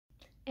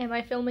Am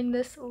I filming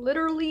this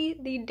literally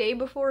the day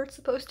before it's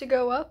supposed to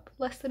go up,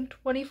 less than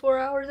 24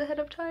 hours ahead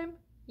of time?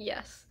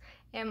 Yes.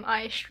 Am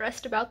I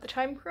stressed about the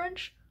time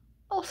crunch?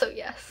 Also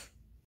yes.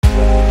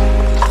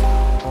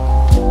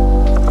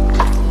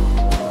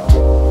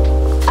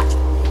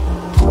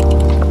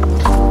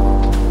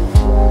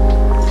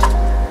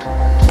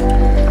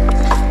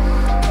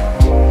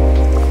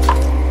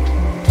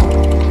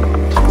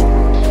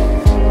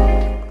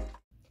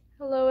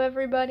 Hello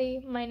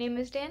everybody, my name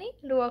is Danny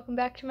and welcome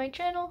back to my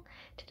channel.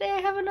 Today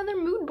I have another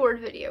mood board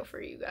video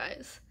for you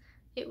guys.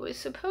 It was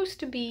supposed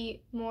to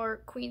be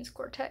more Queen's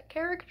Quartet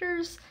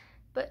characters,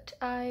 but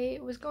I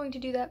was going to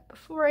do that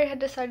before I had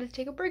decided to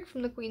take a break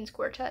from the Queen's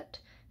Quartet.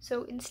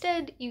 So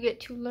instead, you get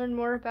to learn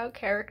more about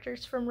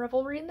characters from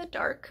Revelry in the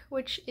Dark,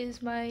 which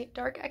is my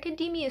dark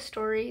academia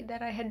story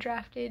that I had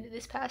drafted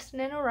this past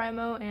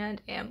NaNoWriMo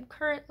and am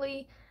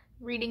currently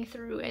reading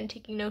through and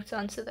taking notes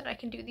on so that I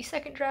can do the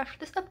second draft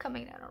this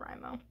upcoming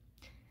NaNoWriMo.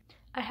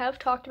 I have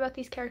talked about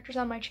these characters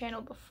on my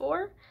channel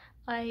before.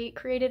 I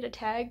created a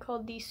tag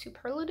called the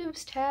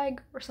Superlatives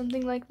tag or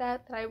something like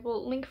that I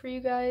will link for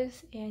you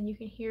guys, and you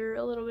can hear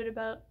a little bit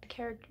about the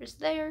characters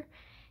there.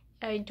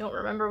 I don't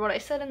remember what I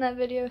said in that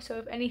video, so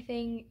if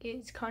anything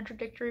is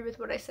contradictory with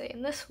what I say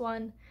in this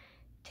one,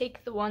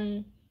 take the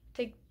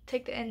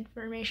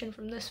information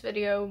from this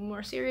video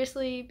more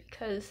seriously,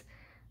 because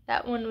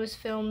that one was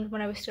filmed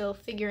when I was still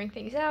figuring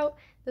things out.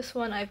 This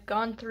one I've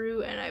gone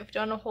through and I've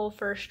done a whole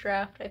first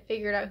draft. I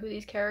figured out who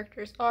these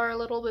characters are a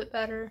little bit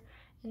better,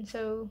 and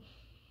so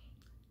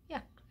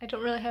yeah, I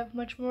don't really have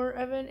much more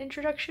of an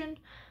introduction,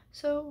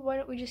 so why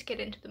don't we just get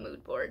into the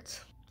mood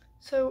boards.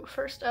 So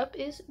first up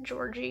is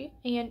Georgie,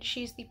 and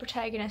she's the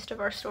protagonist of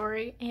our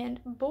story, and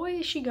boy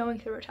is she going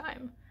through a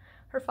time.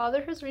 Her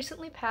father has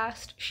recently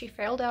passed, she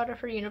failed out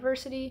of her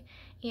university,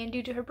 and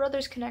due to her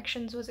brother's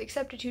connections was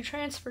accepted to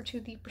transfer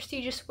to the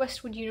prestigious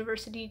Westwood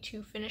University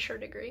to finish her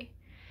degree.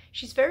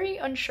 She's very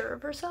unsure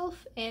of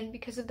herself, and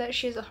because of that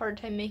she has a hard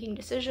time making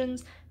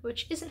decisions,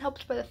 which isn't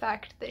helped by the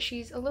fact that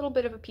she's a little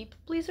bit of a people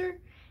pleaser,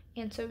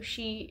 and so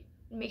she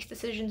makes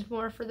decisions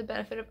more for the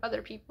benefit of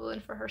other people than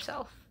for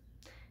herself.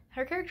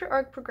 Her character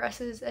arc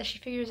progresses as she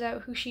figures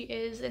out who she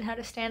is and how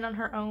to stand on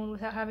her own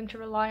without having to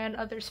rely on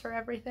others for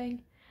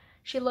everything.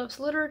 She loves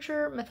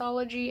literature,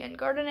 mythology, and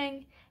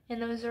gardening, and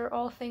those are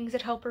all things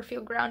that help her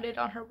feel grounded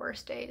on her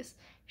worst days.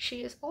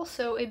 She is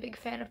also a big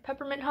fan of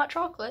peppermint hot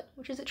chocolate,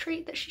 which is a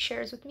treat that she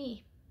shares with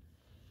me.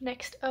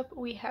 Next up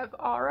we have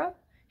Ara.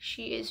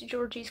 She is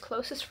Georgie's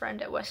closest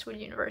friend at Westwood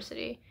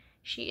University.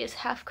 She is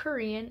half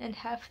Korean and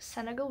half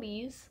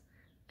Senegalese,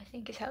 I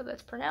think is how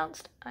that's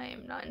pronounced. I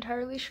am not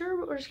entirely sure,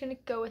 but we're just going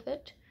to go with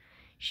it.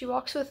 She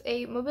walks with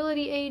a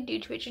mobility aid due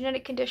to a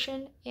genetic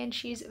condition, and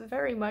she's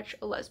very much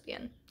a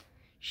lesbian.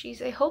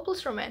 She's a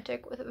hopeless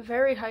romantic with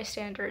very high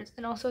standards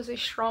and also has a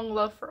strong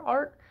love for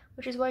art,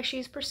 which is why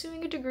she's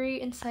pursuing a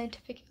degree in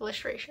scientific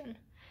illustration.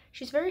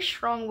 She's very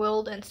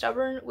strong-willed and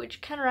stubborn,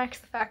 which counteracts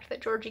the fact that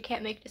Georgie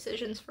can't make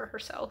decisions for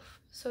herself,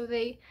 so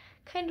they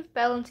kind of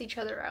balance each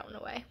other out in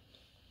a way.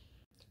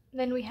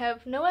 Then we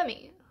have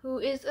Noemi, who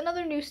is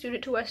another new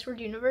student to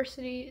Westwood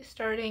University,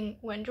 starting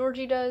when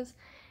Georgie does,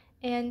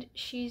 and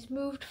she's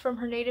moved from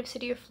her native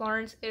city of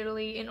Florence,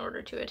 Italy, in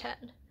order to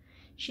attend.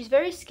 She's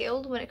very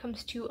skilled when it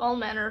comes to all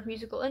manner of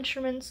musical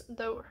instruments,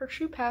 though her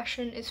true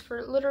passion is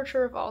for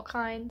literature of all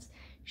kinds.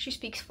 She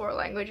speaks 4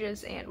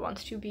 languages and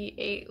wants to be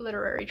a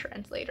literary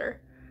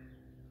translator.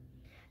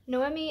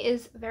 Noemi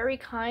is very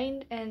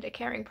kind and a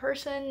caring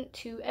person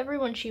to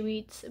everyone she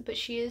meets, but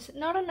she is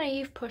not a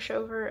naive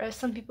pushover as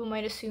some people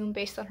might assume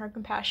based on her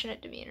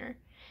compassionate demeanor.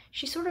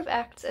 She sort of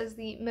acts as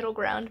the middle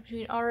ground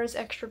between Ara's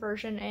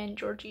extroversion and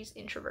Georgie's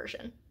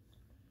introversion.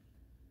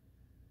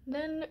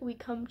 Then we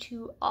come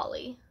to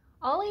Ollie.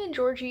 Ollie and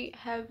Georgie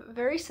have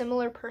very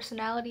similar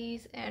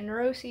personalities and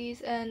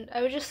neuroses, and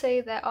I would just say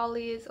that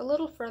Ollie is a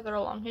little further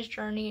along his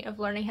journey of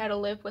learning how to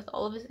live with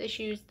all of his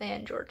issues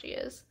than Georgie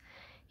is.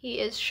 He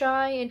is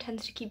shy and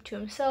tends to keep to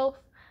himself,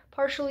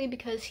 partially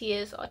because he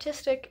is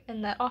autistic,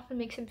 and that often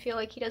makes him feel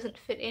like he doesn't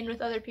fit in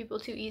with other people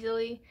too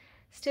easily.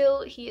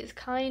 Still, he is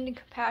kind and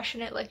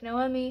compassionate like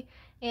Noemi,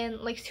 and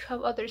likes to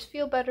help others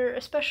feel better,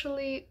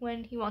 especially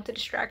when he wants a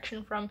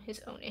distraction from his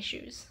own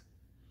issues.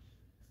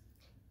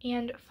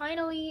 And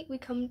finally, we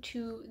come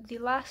to the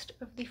last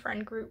of the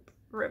friend group,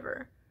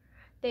 River.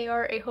 They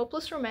are a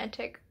hopeless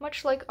romantic,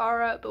 much like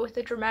Ara, but with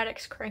the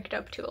dramatics cranked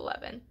up to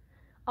 11.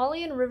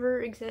 Ollie and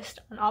River exist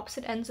on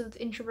opposite ends of the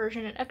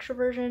introversion and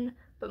extroversion,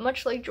 but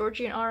much like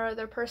Georgie and Ara,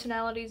 their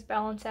personalities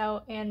balance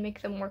out and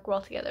make them work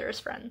well together as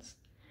friends.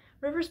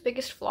 River's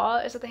biggest flaw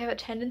is that they have a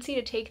tendency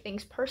to take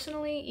things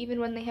personally,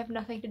 even when they have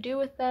nothing to do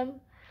with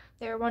them.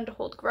 They are one to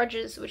hold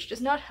grudges, which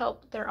does not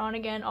help their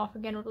on-again,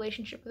 off-again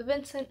relationship with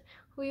Vincent,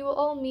 who you will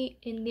all meet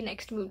in the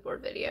next mood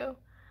board video.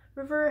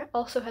 River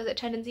also has a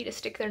tendency to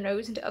stick their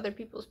nose into other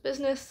people's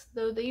business,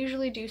 though they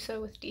usually do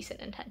so with decent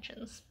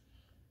intentions.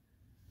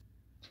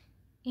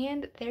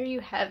 And there you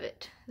have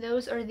it.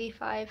 Those are the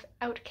 5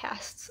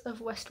 outcasts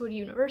of Westwood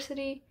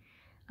University.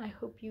 I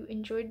hope you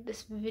enjoyed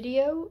this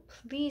video.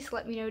 Please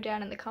let me know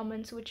down in the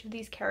comments which of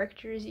these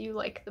characters you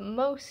like the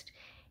most,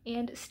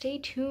 and stay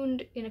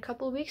tuned in a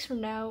couple of weeks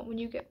from now when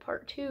you get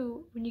part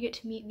 2, when you get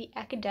to meet the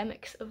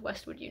academics of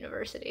Westwood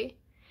University.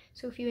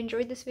 So if you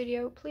enjoyed this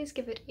video, please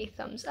give it a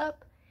thumbs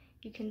up.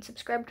 You can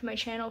subscribe to my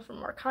channel for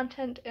more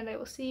content, and I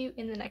will see you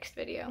in the next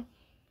video.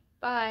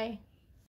 Bye!